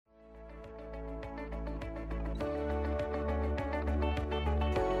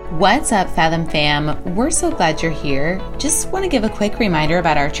What's up, Fathom fam? We're so glad you're here. Just want to give a quick reminder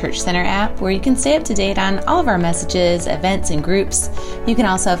about our Church Center app where you can stay up to date on all of our messages, events, and groups. You can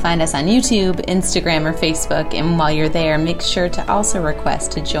also find us on YouTube, Instagram, or Facebook. And while you're there, make sure to also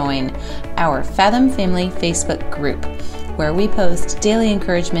request to join our Fathom Family Facebook group, where we post daily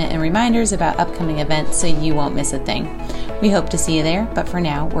encouragement and reminders about upcoming events so you won't miss a thing. We hope to see you there, but for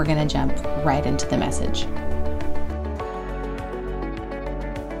now, we're going to jump right into the message.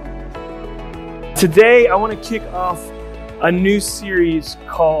 Today, I want to kick off a new series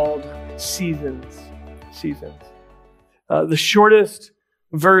called Seasons. The shortest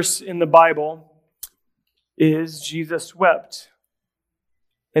verse in the Bible is Jesus wept.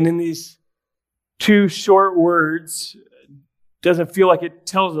 And in these two short words, doesn't feel like it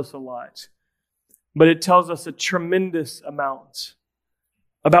tells us a lot, but it tells us a tremendous amount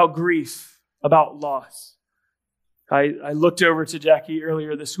about grief, about loss. I looked over to Jackie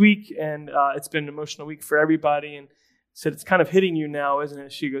earlier this week, and it's been an emotional week for everybody, and said, it's kind of hitting you now, isn't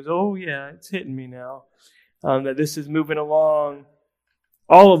it? She goes, oh yeah, it's hitting me now. That this is moving along.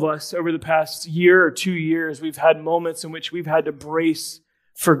 All of us over the past year or 2 years, we've had moments in which we've had to brace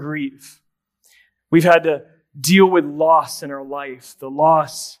for grief. We've had to deal with loss in our life, the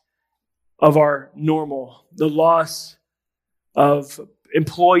loss of our normal, the loss of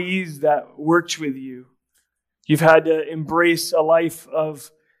employees that worked with you. You've had to embrace a life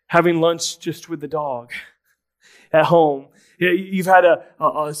of having lunch just with the dog at home. You've had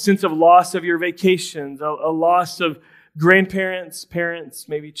a sense of loss of your vacations, a loss of grandparents, parents,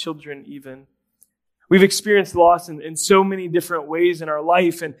 maybe children even. We've experienced loss in so many different ways in our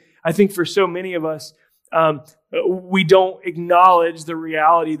life, and I think for so many of us, we don't acknowledge the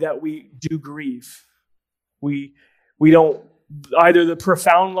reality that we do grieve. We don't, either the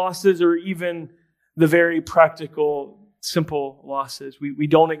profound losses or even the very practical, simple losses. We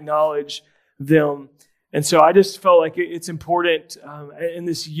don't acknowledge them. And so I just felt like it's important in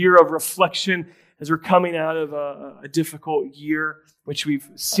this year of reflection as we're coming out of a difficult year, which we've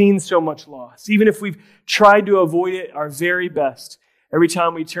seen so much loss. Even if we've tried to avoid it our very best, every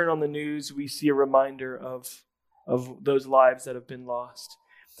time we turn on the news, we see a reminder of those lives that have been lost.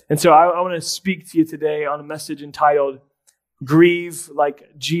 And so I want to speak to you today on a message entitled Grieve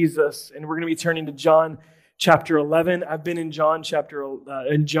Like Jesus. And we're going to be turning to John chapter 11. I've been in John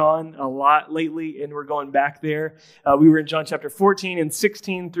a lot lately, and we're going back there. We were in John chapter 14 and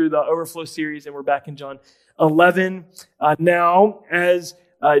 16 through the Overflow series, and we're back in John 11 now as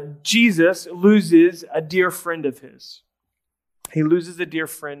Jesus loses a dear friend of his. He loses a dear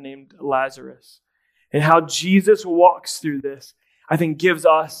friend named Lazarus. And how Jesus walks through this, I think, gives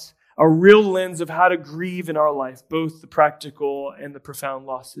us a real lens of how to grieve in our life, both the practical and the profound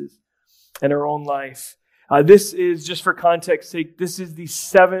losses in our own life. This is, just for context sake, this is the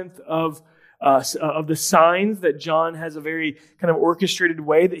seventh of the signs that John has a very kind of orchestrated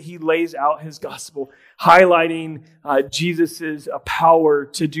way that he lays out his gospel, highlighting Jesus' power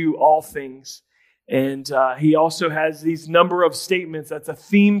to do all things. And he also has these number of statements that's a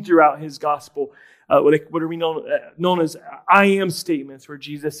theme throughout his gospel. What are we known as I am statements, where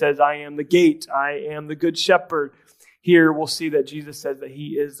Jesus says, I am the gate, I am the good shepherd. Here we'll see that Jesus says that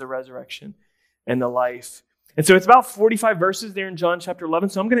he is the resurrection and the life. And so it's about 45 verses there in John chapter 11.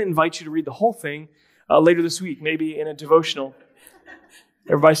 So I'm going to invite you to read the whole thing later this week, maybe in a devotional.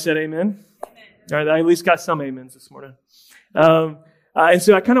 Everybody said amen? All right, I at least got some amens this morning. And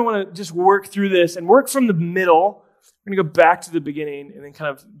so I kind of want to just work through this and work from the middle. We're going to go back to the beginning and then kind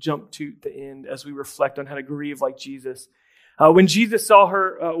of jump to the end as we reflect on how to grieve like Jesus. When Jesus saw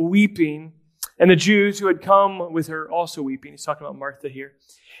her weeping, and the Jews who had come with her also weeping, he's talking about Martha here,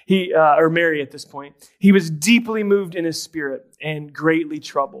 or Mary at this point, he was deeply moved in his spirit and greatly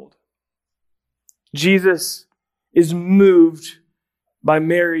troubled. Jesus is moved by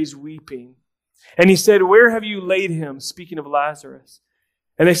Mary's weeping. And he said, where have you laid him? Speaking of Lazarus.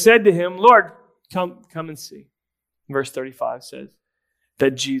 And they said to him, Lord, come and see. Verse 35 says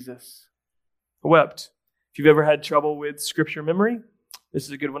that Jesus wept. If you've ever had trouble with scripture memory, this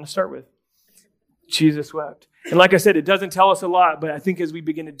is a good one to start with. Jesus wept. And like I said, it doesn't tell us a lot, but I think as we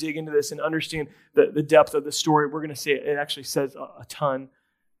begin to dig into this and understand the depth of the story, we're going to see it actually says a ton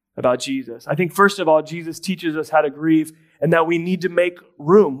about Jesus. I think first of all, Jesus teaches us how to grieve and that we need to make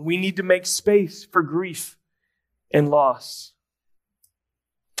room. We need to make space for grief and loss.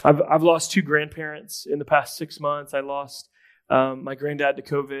 I've lost 2 grandparents in the past 6 months. I lost my granddad to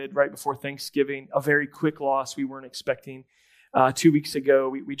COVID right before Thanksgiving, a very quick loss we weren't expecting. 2 weeks ago,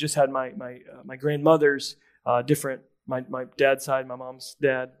 we just had my grandmother's different, my dad's side, my mom's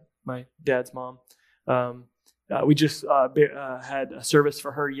dad, my dad's mom, We just had a service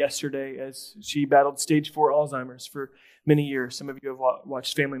for her yesterday as she battled stage 4 Alzheimer's for many years. Some of you have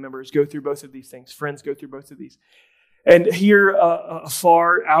watched family members go through both of these things. Friends go through both of these. And here,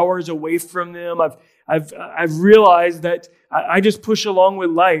 afar, hours away from them, I've realized that I just push along with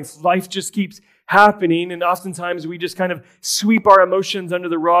life. Life just keeps happening, and oftentimes we just kind of sweep our emotions under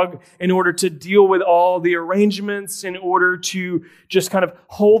the rug in order to deal with all the arrangements, in order to just kind of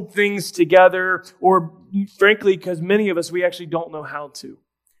hold things together, or frankly, because many of us, we actually don't know how to.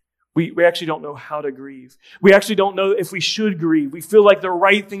 We actually don't know how to grieve. We actually don't know if we should grieve. We feel like the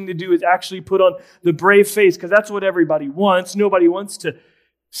right thing to do is actually put on the brave face, because that's what everybody wants. Nobody wants to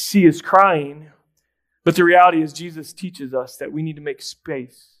see us crying. But the reality is Jesus teaches us that we need to make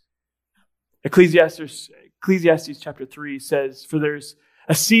space. Ecclesiastes chapter 3 says, for there's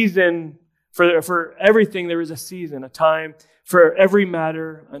a season, for everything there is a season, a time for every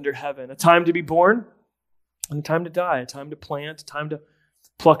matter under heaven, a time to be born and a time to die, a time to plant, a time to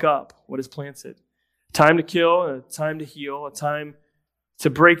pluck up what is planted, a time to kill and a time to heal, a time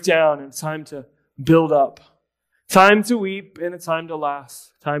to break down and a time to build up, time to weep and a time to laugh,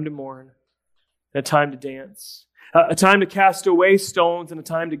 time to mourn and a time to dance. A time to cast away stones and a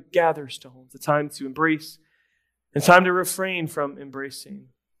time to gather stones. A time to embrace and a time to refrain from embracing.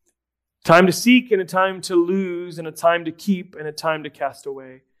 A time to seek and a time to lose and a time to keep and a time to cast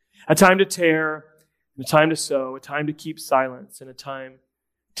away. A time to tear and a time to sow. A time to keep silence and a time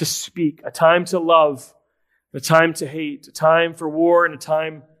to speak. A time to love and a time to hate. A time for war and a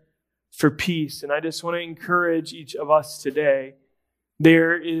time for peace. And I just want to encourage each of us today.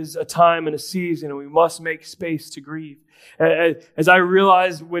 There is a time and a season, and we must make space to grieve. As I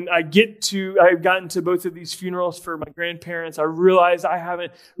realized when I've gotten to both of these funerals for my grandparents, I realized I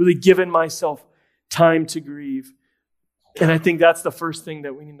haven't really given myself time to grieve. And I think that's the first thing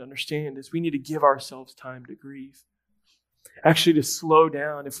that we need to understand is we need to give ourselves time to grieve. Actually, to slow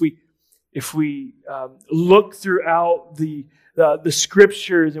down. If we look throughout the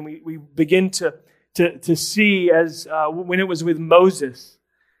scriptures and we begin to see as when it was with Moses,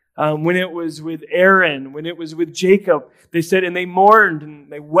 when it was with Aaron, when it was with Jacob, they said, and they mourned and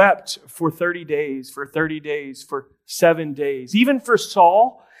they wept for 30 days, for 7 days. Even for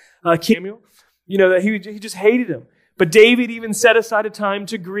Saul, Samuel, that he just hated him. But David even set aside a time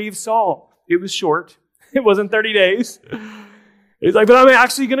to grieve Saul. It was short. It wasn't 30 days. It's like, but I'm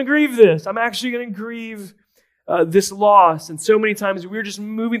actually going to grieve this. I'm actually going to grieve this loss. And so many times we're just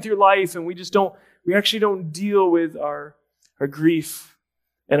moving through life and we actually don't deal with our grief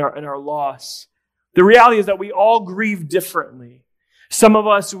and our loss. The reality is that we all grieve differently. Some of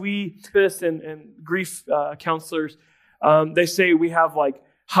us, and grief counselors, they say we have like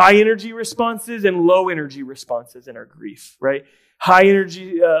high energy responses and low energy responses in our grief, right? High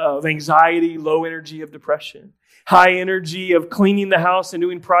energy of anxiety, low energy of depression. High energy of cleaning the house and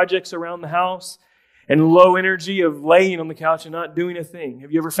doing projects around the house. And low energy of laying on the couch and not doing a thing.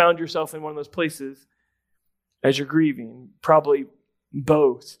 Have you ever found yourself in one of those places as you're grieving? Probably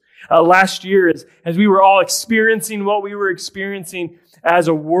both. Last year, as we were all experiencing what we were experiencing as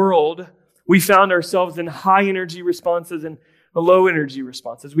a world, we found ourselves in high energy responses and low energy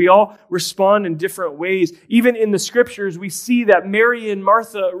responses. We all respond in different ways. Even in the scriptures, we see that Mary and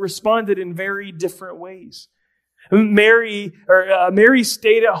Martha responded in very different ways. Mary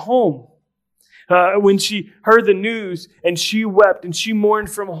stayed at home. When she heard the news and she wept and she mourned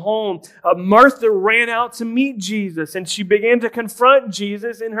from home, Martha ran out to meet Jesus and she began to confront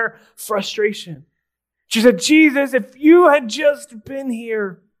Jesus in her frustration. She said, Jesus, if you had just been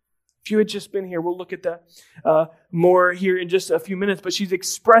here. We'll look at that more here in just a few minutes, but she's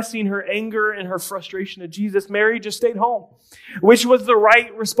expressing her anger and her frustration to Jesus. Mary just stayed home, which was the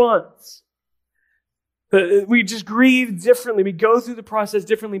right response. We just grieve differently. We go through the process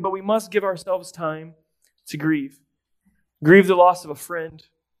differently, but we must give ourselves time to grieve. Grieve the loss of a friend.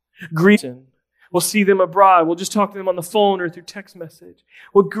 Grieve. We'll see them abroad. We'll just talk to them on the phone or through text message.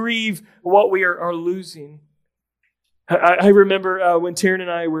 We'll grieve what we are losing. I remember when Taryn and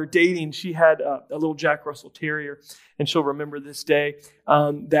I were dating, she had a little Jack Russell Terrier, and she'll remember this day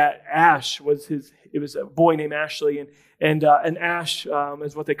that Ash was it was a boy named Ashley, and Ash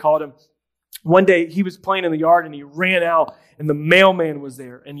is what they called him. One day, he was playing in the yard, and he ran out, and the mailman was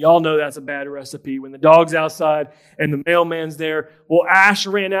there. And y'all know that's a bad recipe. When the dog's outside and the mailman's there, well, Ash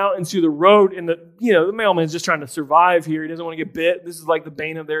ran out into the road, and the mailman's just trying to survive here. He doesn't want to get bit. This is like the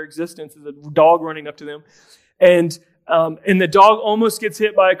bane of their existence, is a dog running up to them. And the dog almost gets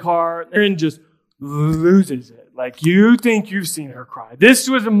hit by a car, and just loses it. Like, you think you've seen her cry. This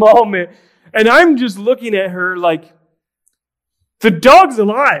was a moment, and I'm just looking at her like, the dog's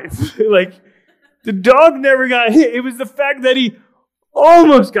alive. Like, The dog never got hit. It was the fact that he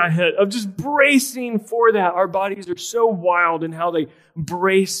almost got hit, of just bracing for that. Our bodies are so wild in how they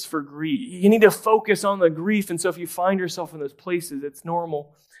brace for grief. You need to focus on the grief. And so if you find yourself in those places, it's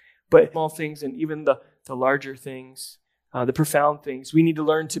normal. But small things and even the larger things, the profound things, we need to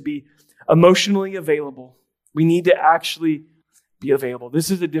learn to be emotionally available. We need to actually be available.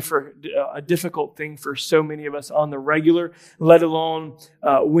 This is a difficult thing for so many of us on the regular, let alone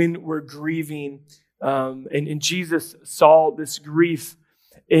when we're grieving. And Jesus saw this grief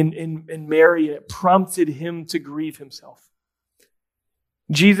in Mary, and it prompted him to grieve himself.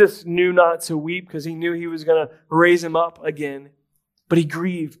 Jesus knew not to weep because he knew he was going to raise him up again. But he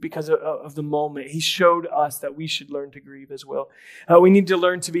grieved because of the moment. He showed us that we should learn to grieve as well. We need to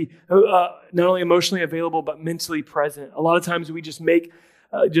learn to be not only emotionally available, but mentally present. A lot of times we just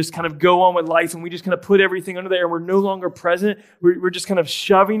just kind of go on with life and we just kind of put everything under there and we're no longer present. We're just kind of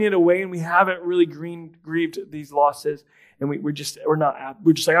shoving it away and we haven't really grieved these losses. And we're just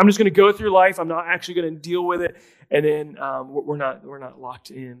like, I'm just going to go through life. I'm not actually going to deal with it. And then we're not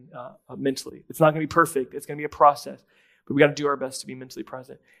locked in mentally. It's not going to be perfect. It's going to be a process. But we got to do our best to be mentally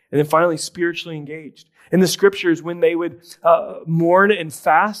present. And then finally, spiritually engaged. In the scriptures, when they would mourn and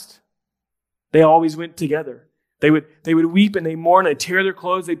fast, they always went together. They would weep and they mourn. They'd tear their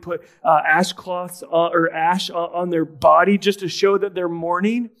clothes. They'd put ash on their body just to show that they're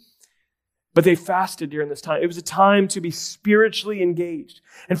mourning. But they fasted during this time. It was a time to be spiritually engaged.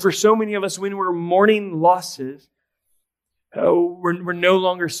 And for so many of us, when we're mourning losses, we're no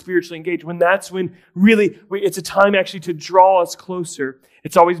longer spiritually engaged. When really it's a time actually to draw us closer.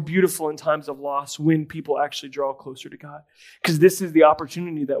 It's always beautiful in times of loss when people actually draw closer to God. Because this is the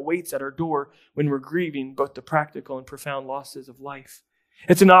opportunity that waits at our door when we're grieving both the practical and profound losses of life.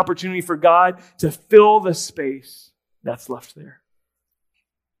 It's an opportunity for God to fill the space that's left there.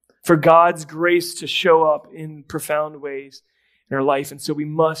 For God's grace to show up in profound ways in our life. And so we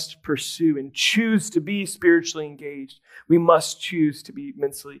must pursue and choose to be spiritually engaged. We must choose to be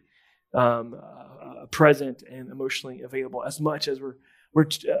mentally present and emotionally available as much as we're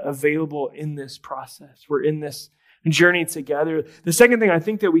available in this process. We're in this journey together. The second thing I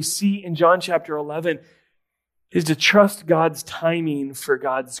think that we see in John chapter 11 is to trust God's timing for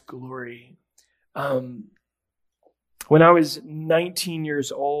God's glory. When I was 19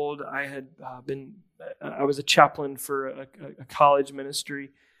 years old, I was a chaplain for a college ministry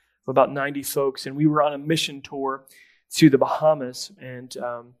of about 90 folks, and we were on a mission tour to the Bahamas. And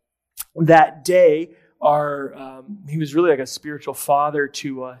that day, he was really like a spiritual father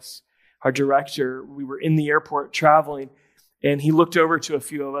to us, our director. We were in the airport traveling, and he looked over to a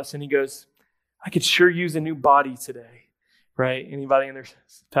few of us, and he goes, "I could sure use a new body today." Right? Anybody in their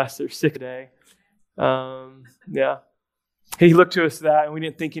past their sick day? Yeah. He looked to us that, and we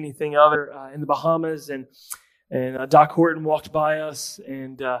didn't think anything of it in the Bahamas. And Doc Horton walked by us,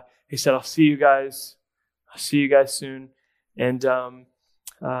 and he said, I'll see you guys soon. And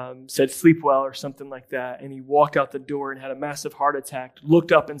said, sleep well, or something like that. And he walked out the door and had a massive heart attack,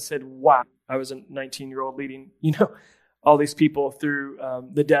 looked up and said, wow. I was a 19-year-old leading, all these people through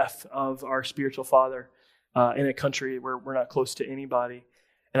the death of our spiritual father in a country where we're not close to anybody.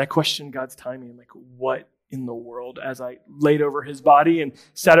 And I questioned God's timing. I'm like, what in the world? As I laid over his body and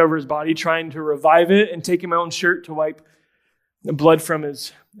sat over his body, trying to revive it and taking my own shirt to wipe the blood from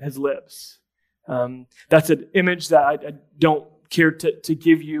his lips. That's an image that I don't care to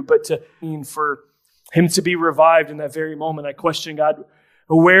give you, but to mean for him to be revived in that very moment. I questioned God,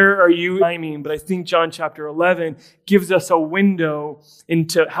 where are you timing? But I think John chapter 11 gives us a window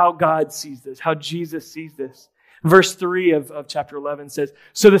into how God sees this, how Jesus sees this. Verse 3 of chapter 11 says,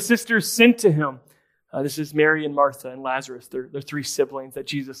 so the sisters sent to him. This is Mary and Martha and Lazarus. They're three siblings that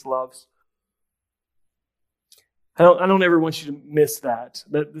Jesus loves. I don't ever want you to miss that.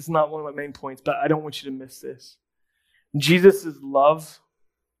 This is not one of my main points, but I don't want you to miss this. Jesus' love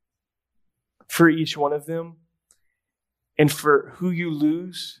for each one of them and for who you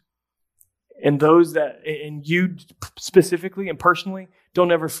lose and you specifically and personally,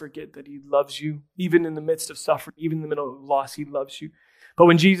 don't ever forget that he loves you. Even in the midst of suffering, even in the middle of loss, he loves you. But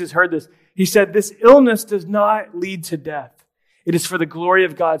when Jesus heard this, he said, this illness does not lead to death. It is for the glory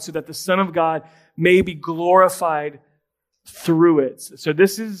of God, so that the Son of God may be glorified through it. So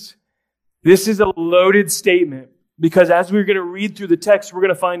this is a loaded statement, because as we're going to read through the text, we're going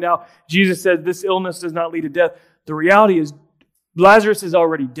to find out Jesus said this illness does not lead to death. The reality is Lazarus is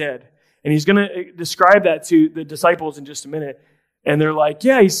already dead. And he's going to describe that to the disciples in just a minute. And they're like,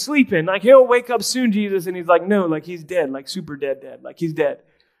 yeah, he's sleeping. Like, he'll wake up soon, Jesus. And he's like, no, like he's dead, like super dead. Like he's dead.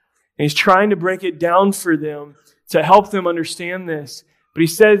 And he's trying to break it down for them to help them understand this. But he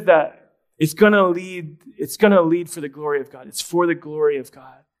says that it's going to lead for the glory of God. It's for the glory of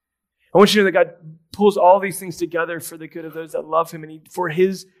God. I want you to know that God pulls all these things together for the good of those that love him and for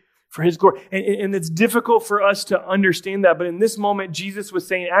his glory. And it's difficult for us to understand that. But in this moment, Jesus was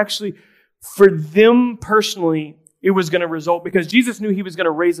saying, actually, for them personally, it was going to result because Jesus knew he was going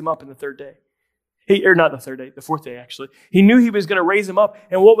to raise them up in the third day. Not the third day, the fourth day, actually. He knew he was going to raise them up.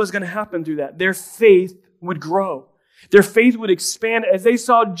 And what was going to happen through that? Their faith would grow. Their faith would expand as they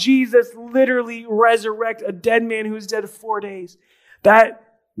saw Jesus literally resurrect a dead man who was dead 4 days. That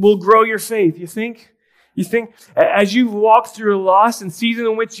will grow your faith, you think? You think as you walk through a loss and season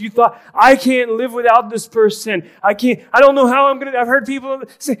in which you thought, I can't live without this person. I don't know how I've heard people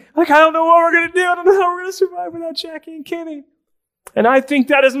say, I don't know what we're going to do. I don't know how we're going to survive without Jackie and Kenny. And I think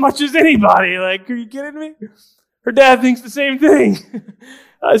that as much as anybody. Are you kidding me? Her dad thinks the same thing.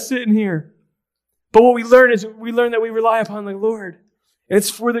 I was sitting here. But what we learn that we rely upon the Lord. And it's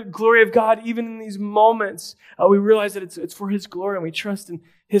for the glory of God, even in these moments. We realize that it's for his glory, and we trust in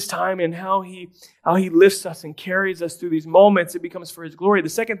his time and how he lifts us and carries us through these moments. It becomes for his glory. The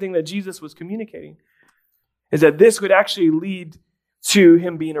second thing that Jesus was communicating is that this would actually lead to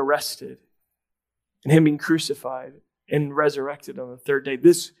him being arrested and him being crucified and resurrected on the third day.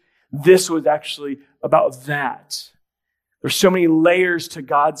 This was actually about that. There's so many layers to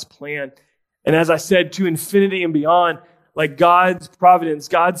God's plan. And as I said, to infinity and beyond, like God's providence,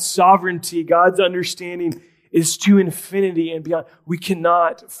 God's sovereignty, God's understanding is to infinity and beyond. We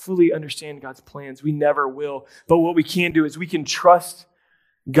cannot fully understand God's plans. We never will. But what we can do is we can trust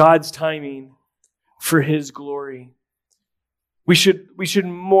God's timing for his glory. We should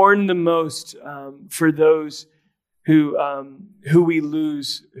mourn the most for those who we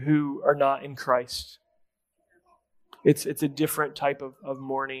lose who are not in Christ. It's a different type of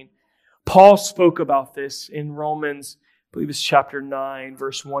mourning. Paul spoke about this in Romans, I believe it's chapter 9,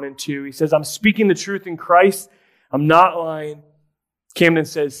 verse 1 and 2. He says, I'm speaking the truth in Christ. I'm not lying. Camden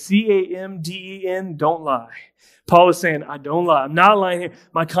says, Camden, don't lie. Paul is saying, I don't lie. I'm not lying here.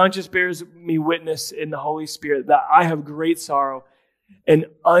 My conscience bears me witness in the Holy Spirit that I have great sorrow and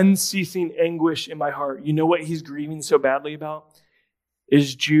unceasing anguish in my heart. You know what he's grieving so badly about?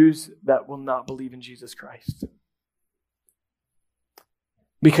 Is Jews that will not believe in Jesus Christ.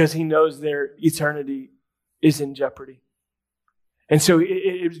 Because he knows their eternity is in jeopardy. And so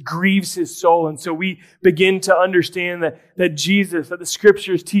it grieves his soul. And so we begin to understand that Jesus, that the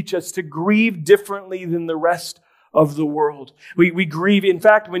scriptures teach us to grieve differently than the rest of the world. We grieve. In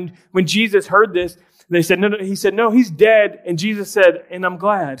fact, when Jesus heard this, they said, no, he said, no, he's dead. And Jesus said, and I'm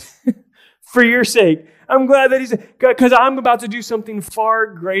glad for your sake. I'm glad that he's, because I'm about to do something far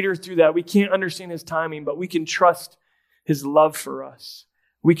greater through that. We can't understand his timing, but we can trust his love for us.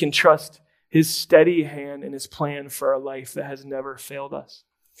 We can trust his steady hand and his plan for our life that has never failed us.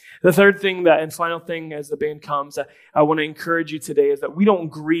 The third thing and final thing as the band comes, I want to encourage you today is that we don't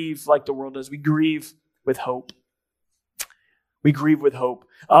grieve like the world does. We grieve with hope. We grieve with hope.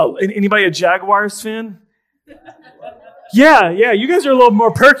 Anybody a Jaguars fan? Yeah, you guys are a little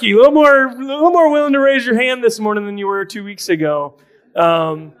more perky, a little more willing to raise your hand this morning than you were 2 weeks ago.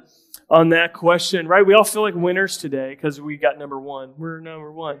 On that question, right? We all feel like winners today because we got number one. We're number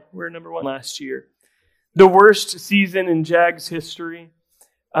one. We're number one last year. The worst season in Jags history.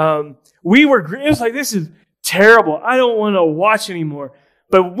 It was like, this is terrible. I don't want to watch anymore.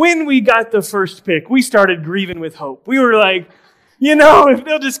 But when we got the first pick, we started grieving with hope. We were like, if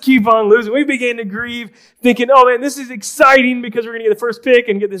they'll just keep on losing. We began to grieve thinking, oh man, this is exciting because we're going to get the first pick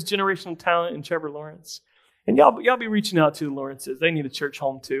and get this generational talent in Trevor Lawrence. And y'all be reaching out to the Lawrences. They need a church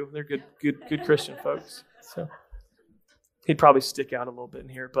home too. They're good Christian folks. So he'd probably stick out a little bit in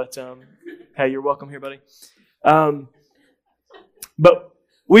here, but hey, you're welcome here, buddy. But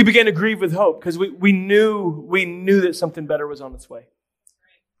we began to grieve with hope because we knew that something better was on its way.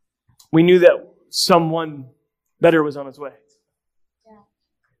 We knew that someone better was on its way.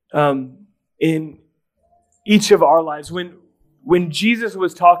 In each of our lives, when Jesus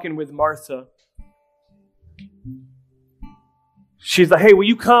was talking with Martha, she's like, hey, will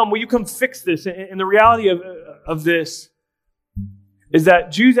you come fix this? And the reality of this is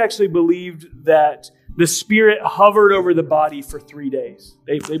that Jews actually believed that the Spirit hovered over the body for 3 days.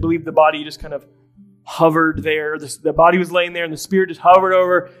 They believed the body just kind of hovered there. The body was laying there and the Spirit just hovered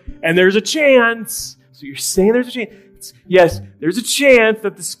over. And there's a chance. So you're saying there's a chance. Yes, there's a chance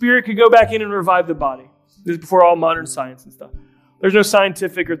that the Spirit could go back in and revive the body. This is before all modern science and stuff. There's no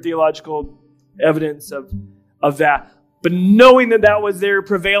scientific or theological evidence of that. But knowing that was their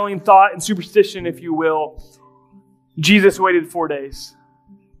prevailing thought and superstition, if you will, Jesus waited 4 days.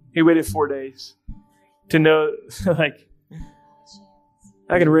 He waited 4 days to know,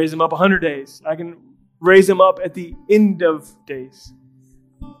 I can raise him up 100 days. I can raise him up at the end of days.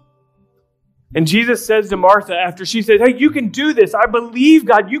 And Jesus says to Martha after she says, hey, you can do this. I believe,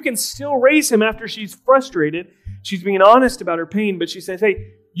 God, you can still raise him after she's frustrated. She's being honest about her pain, but she says,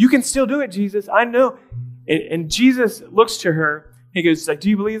 hey, you can still do it, Jesus. I know. And Jesus looks to her. He goes, do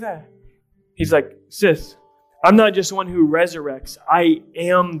you believe that? He's like, sis, I'm not just one who resurrects. I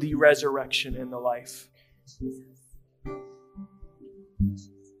am the resurrection and the life.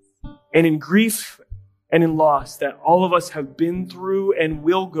 And in grief and in loss that all of us have been through and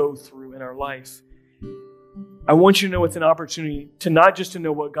will go through in our life, I want you to know it's an opportunity to not just to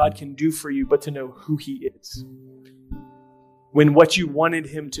know what God can do for you, but to know who He is. When what you wanted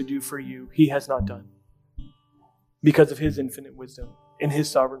Him to do for you, He has not done. Because of His infinite wisdom and His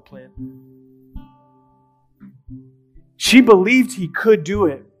sovereign plan. She believed He could do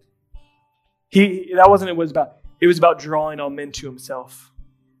it. That wasn't what it was about. It was about drawing all men to Himself.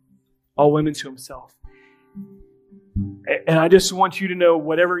 All women to Himself. And I just want you to know,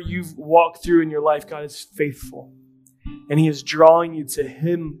 whatever you've walked through in your life, God is faithful. And He is drawing you to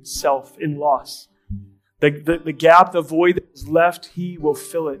Himself in loss. The gap, the void that is left, He will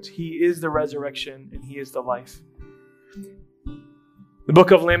fill it. He is the resurrection and He is the life. The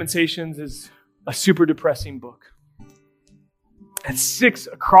book of Lamentations is a super depressing book. It's 6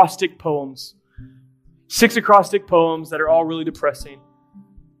 acrostic poems. 6 acrostic poems that are all really depressing.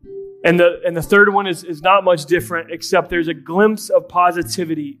 And the third one is not much different, except there's a glimpse of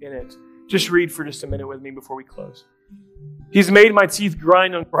positivity in it. Just read for just a minute with me before we close. He's made my teeth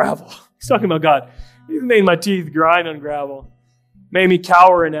grind on gravel. He's talking about God. He's made my teeth grind on gravel. Made me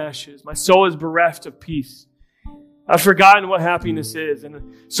cower in ashes. My soul is bereft of peace. I've forgotten what happiness is.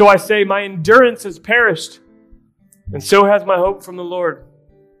 And so I say, my endurance has perished. And so has my hope from the Lord.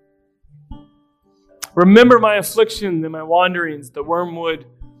 Remember my affliction and my wanderings, the wormwood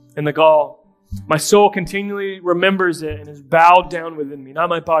and the gall. My soul continually remembers it and is bowed down within me. Not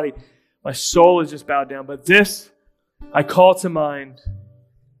my body. My soul is just bowed down. But this I call to mind,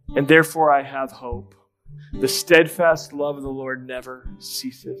 and therefore I have hope. The steadfast love of the Lord never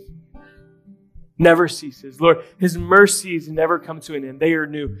ceases. Never ceases. Lord, His mercies never come to an end. They are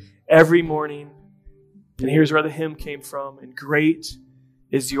new every morning. And here's where the hymn came from. And great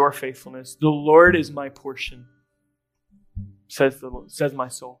is your faithfulness. The Lord is my portion, says my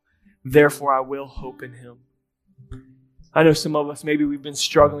soul. Therefore I will hope in Him. I know some of us, maybe we've been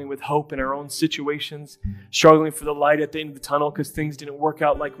struggling with hope in our own situations, struggling for the light at the end of the tunnel because things didn't work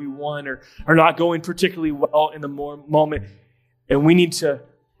out like we want or are not going particularly well in the moment. And we need to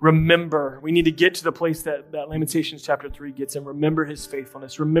remember, we need to get to the place that Lamentations chapter 3 gets and remember His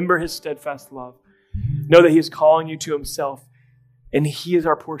faithfulness, remember His steadfast love. Know that He is calling you to Himself, and He is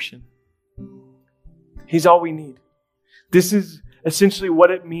our portion. He's all we need. This is essentially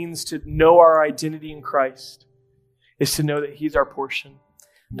what it means to know our identity in Christ, is to know that He's our portion,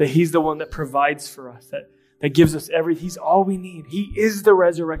 that He's the one that provides for us, that gives us everything. He's all we need. He is the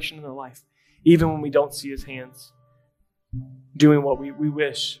resurrection and the life, even when we don't see His hands doing what we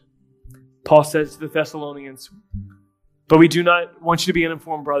wish. Paul says to the Thessalonians, but we do not want you to be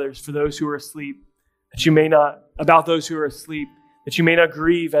uninformed, brothers, for those who are asleep, about those who are asleep, that you may not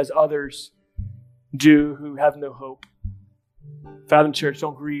grieve as others do who have no hope. Fathom Church,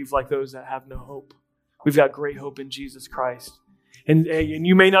 don't grieve like those that have no hope. We've got great hope in Jesus Christ. And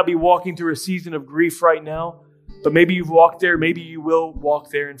you may not be walking through a season of grief right now, but maybe you've walked there. Maybe you will walk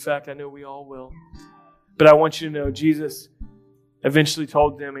there. In fact, I know we all will. But I want you to know Jesus eventually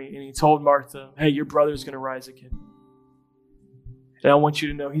told them, and He told Martha, hey, your brother's going to rise again. And I want you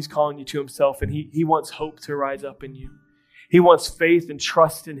to know He's calling you to Himself, and He wants hope to rise up in you. He wants faith and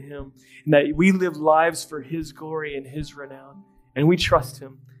trust in Him, and that we live lives for His glory and His renown. And we trust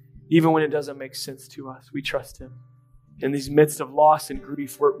Him, even when it doesn't make sense to us. We trust Him. In these midst of loss and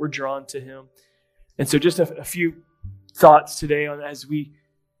grief, we're drawn to Him. And so just a few thoughts today as we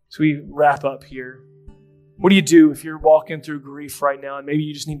wrap up here. What do you do if you're walking through grief right now, and maybe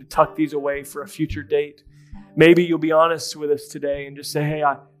you just need to tuck these away for a future date? Maybe you'll be honest with us today and just say, hey,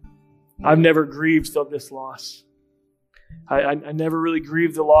 I've never grieved this loss. I never really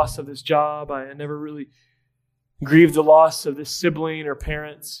grieved the loss of this job. I never really grieved the loss of this sibling or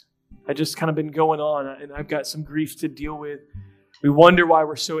parents. I just kind of been going on, and I've got some grief to deal with. We wonder why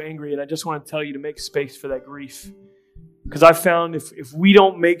we're so angry, and I just want to tell you to make space for that grief. Because I've found if we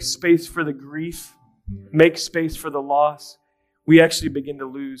don't make space for the grief, make space for the loss, we actually begin to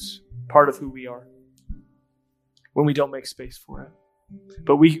lose part of who we are when we don't make space for it.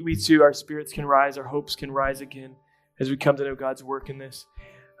 But we too, our spirits can rise, our hopes can rise again as we come to know God's work in this.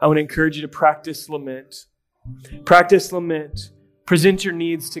 I want to encourage you to practice lament. Practice lament Present your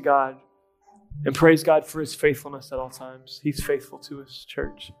needs to God and praise God for his faithfulness at all times. He's faithful to us,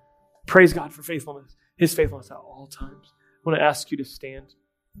 church. Praise God for faithfulness, his faithfulness at all times. I want to ask you to stand.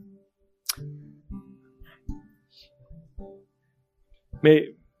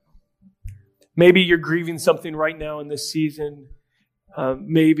 Maybe you're grieving something right now in this season.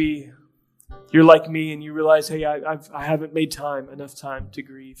 Maybe you're like me and you realize, hey, I haven't made enough time to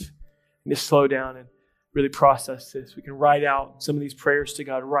grieve and to slow down and really process this. We can write out some of these prayers to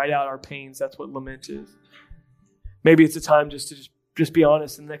God, write out our pains. That's what lament is. Maybe it's a time just to be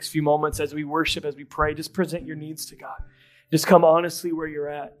honest in the next few moments as we worship, as we pray. Just present your needs to God. Just come honestly where you're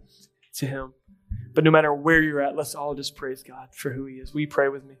at to him. But no matter where you're at, let's all just praise God for who he is. Will you pray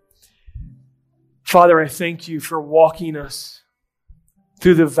with me? Father, I thank you for walking us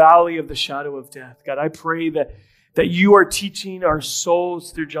through the valley of the shadow of death. God, I pray that you are teaching our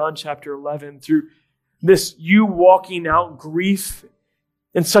souls through John chapter 11, through this you walking out grief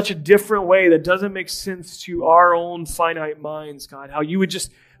in such a different way that doesn't make sense to our own finite minds, God. How you would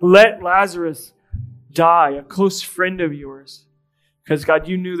just let Lazarus die, a close friend of yours. Because, God,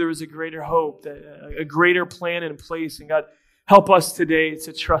 you knew there was a greater hope, a greater plan in place. And, God, help us today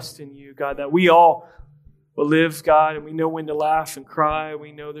to trust in you, God, that we all will live, God, and we know when to laugh and cry.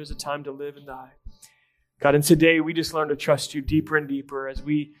 We know there's a time to live and die. God, and today we just learn to trust you deeper and deeper as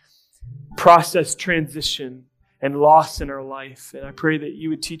we process transition and loss in our life. And I pray that you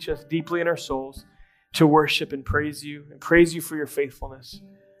would teach us deeply in our souls to worship and praise you for your faithfulness,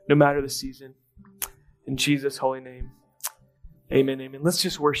 no matter the season. In Jesus' holy name. Amen, amen. Let's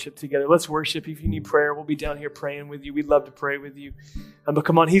just worship together. Let's worship. If you need prayer, we'll be down here praying with you. We'd love to pray with you. But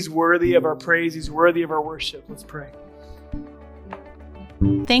come on, he's worthy of our praise. He's worthy of our worship. Let's pray.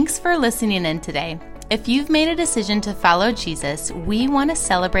 Thanks for listening in today. If you've made a decision to follow Jesus, we want to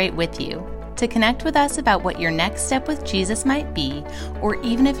celebrate with you. To connect with us about what your next step with Jesus might be, or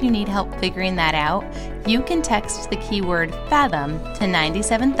even if you need help figuring that out, you can text the keyword FATHOM to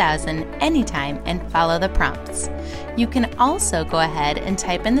 97,000 anytime and follow the prompts. You can also go ahead and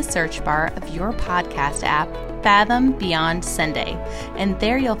type in the search bar of your podcast app, Fathom Beyond Sunday, and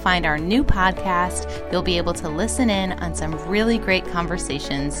there you'll find our new podcast. You'll be able to listen in on some really great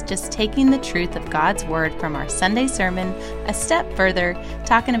conversations, just taking the truth of God's Word from our Sunday sermon a step further,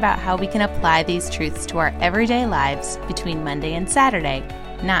 talking about how we can apply these truths to our everyday lives between Monday and Saturday,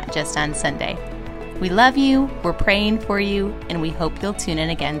 not just on Sunday. We love you, we're praying for you, and we hope you'll tune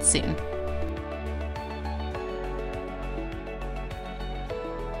in again soon.